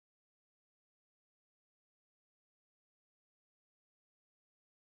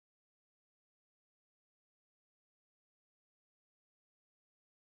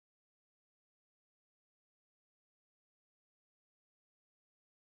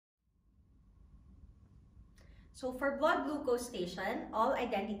So for blood glucose station, all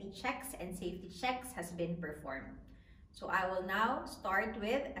identity checks and safety checks has been performed. So I will now start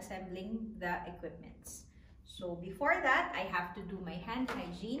with assembling the equipments. So before that, I have to do my hand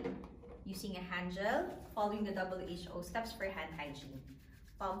hygiene using a hand gel, following the WHO steps for hand hygiene.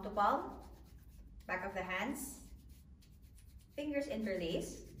 Palm to palm, back of the hands, fingers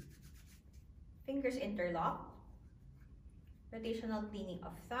interlace, fingers interlock, rotational cleaning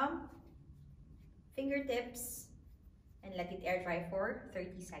of thumb, fingertips, and let it air dry for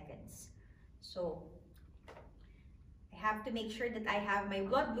 30 seconds. So I have to make sure that I have my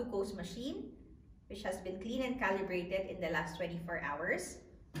blood glucose machine, which has been cleaned and calibrated in the last 24 hours.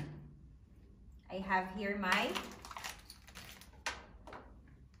 I have here my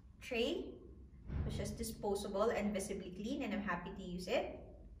tray, which is disposable and visibly clean, and I'm happy to use it.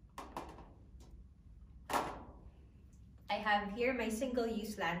 I have here my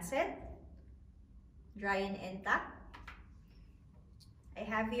single-use lancet, dry and intact. I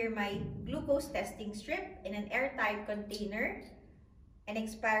have here my glucose testing strip in an airtight container and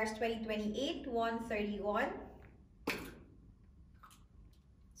expires 2028-1/31.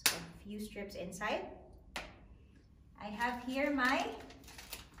 So a few strips inside. I have here my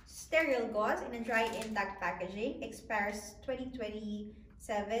sterile gauze in a dry intact packaging, expires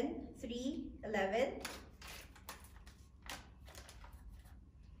 2027-3/11.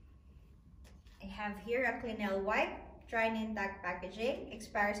 I have here a Clinell wipe, dry and intact packaging,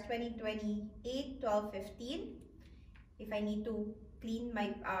 expires 2028-12/15. If I need to clean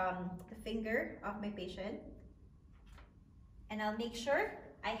my the finger of my patient. And I'll make sure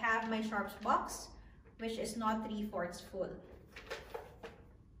I have my sharps box, which is not 3/4 full.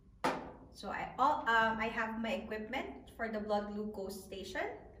 So I have my equipment for the blood glucose station.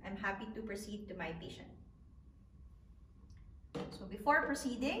 I'm happy to proceed to my patient. So before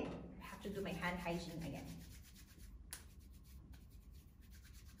proceeding, I have to do my hand hygiene again.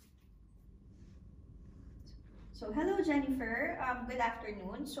 So hello Jennifer, good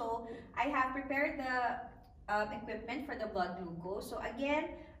afternoon. So I have prepared the equipment for the blood glucose. So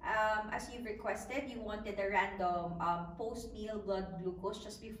again, as you've requested, you wanted a random post-meal blood glucose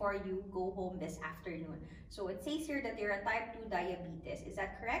just before you go home this afternoon. So it says here that you're a type 2 diabetes. Is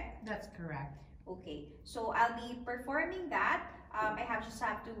that correct? That's correct. Okay, so I'll be performing that. I just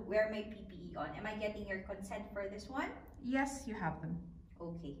have to wear my PPE on. Am I getting your consent for this one? Yes, you have them.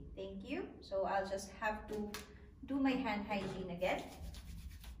 Okay, thank you. So I'll just have to do my hand hygiene again.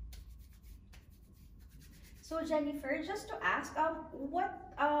 So Jennifer, just to ask,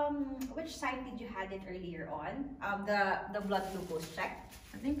 which side did you had it earlier on? The blood glucose check.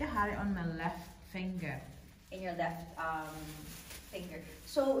 I think I had it on my left finger. In your left finger.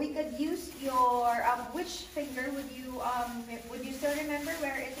 So we could use your which finger would you still remember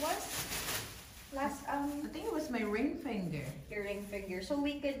where it was? Last I think it was my ring finger. Your ring finger. So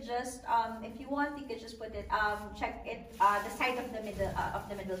we could just if you want, you could just put it check it the side of the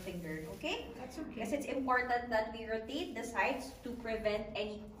middle finger, okay? That's okay. Because it's important that we rotate the sides to prevent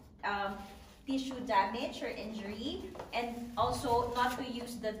any tissue damage or injury, and also not to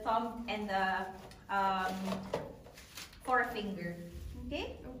use the thumb and the forefinger.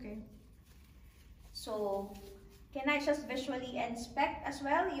 Okay? Okay. So can I just visually inspect as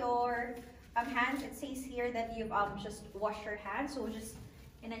well your hands? It says here that you've just washed your hands, so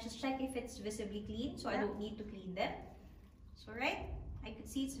can I just check if it's visibly clean, so I don't need to clean them. So right, I could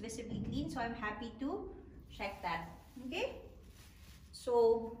see it's visibly clean, so I'm happy to check that. Okay,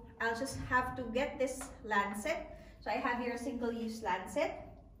 so I'll just have to get this lancet. So I have here a single-use lancet.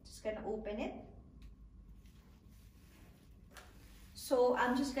 Just gonna open it. So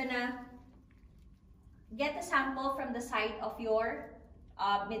I'm just gonna get a sample from the side of your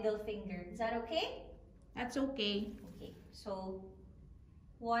middle finger. Is that okay? That's okay. Okay, so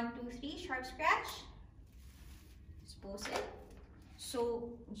 1, 2, 3, sharp scratch. Dispose it.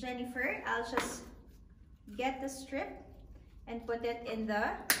 So Jennifer, I'll just get the strip and put it in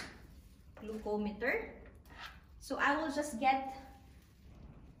the glucometer. So I will just get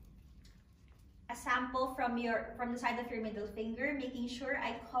a sample from the side of your middle finger, making sure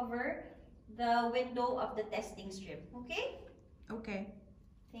I cover the window of the testing strip. Okay? Okay.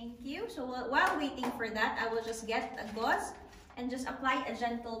 Thank you. So while waiting for that, I will just get a gauze and just apply a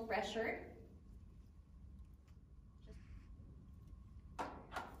gentle pressure.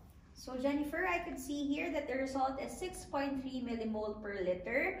 So Jennifer, I could see here that the result is 6.3 millimole per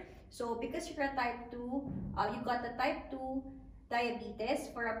liter. So because you're a type 2, you got the type 2 diabetes,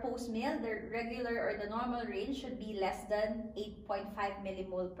 for a post-meal, the regular or the normal range should be less than 8.5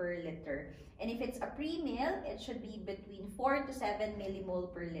 millimole per liter. And if it's a pre-meal, it should be between 4 to 7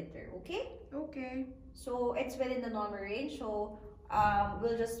 millimole per liter, okay? Okay. So it's within the normal range, so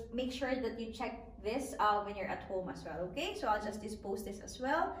we'll just make sure that you check this when you're at home as well, okay? So I'll just dispose this as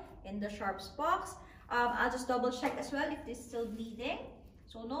well in the sharps box. I'll just double check as well if this is still bleeding.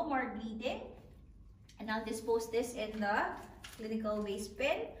 So no more bleeding. And I'll dispose this in the clinical waste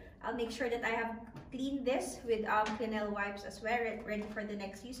bin. I'll make sure that I have cleaned this with Clinell wipes as well, ready for the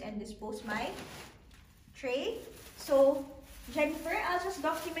next use, and dispose my tray. So Jennifer, I'll just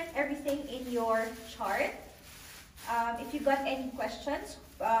document everything in your chart. If you got any questions,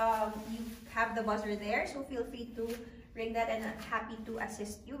 you have the buzzer there, so feel free to ring that, and I'm happy to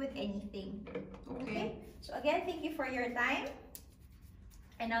assist you with anything. Okay? So again, thank you for your time,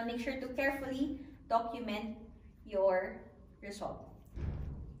 and I'll make sure to carefully document your result.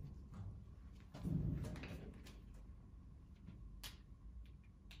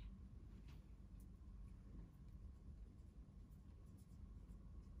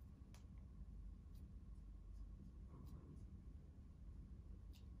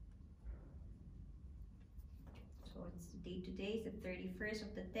 So it's day today is the 31st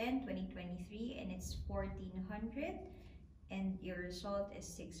of the 10th, 2023, and it's 1400, and your result is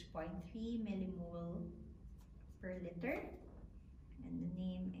 6.3 millimole per liter, and the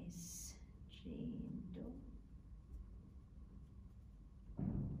name is Jane Doe.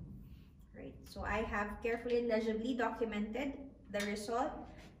 Right, so I have carefully and legibly documented the result,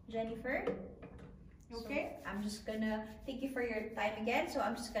 Jennifer. Okay. So I'm just gonna thank you for your time again. So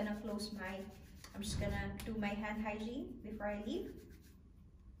I'm just gonna do my hand hygiene before I leave.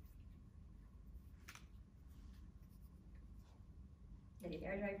 Let it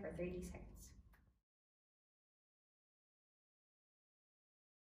air dry for 30 seconds.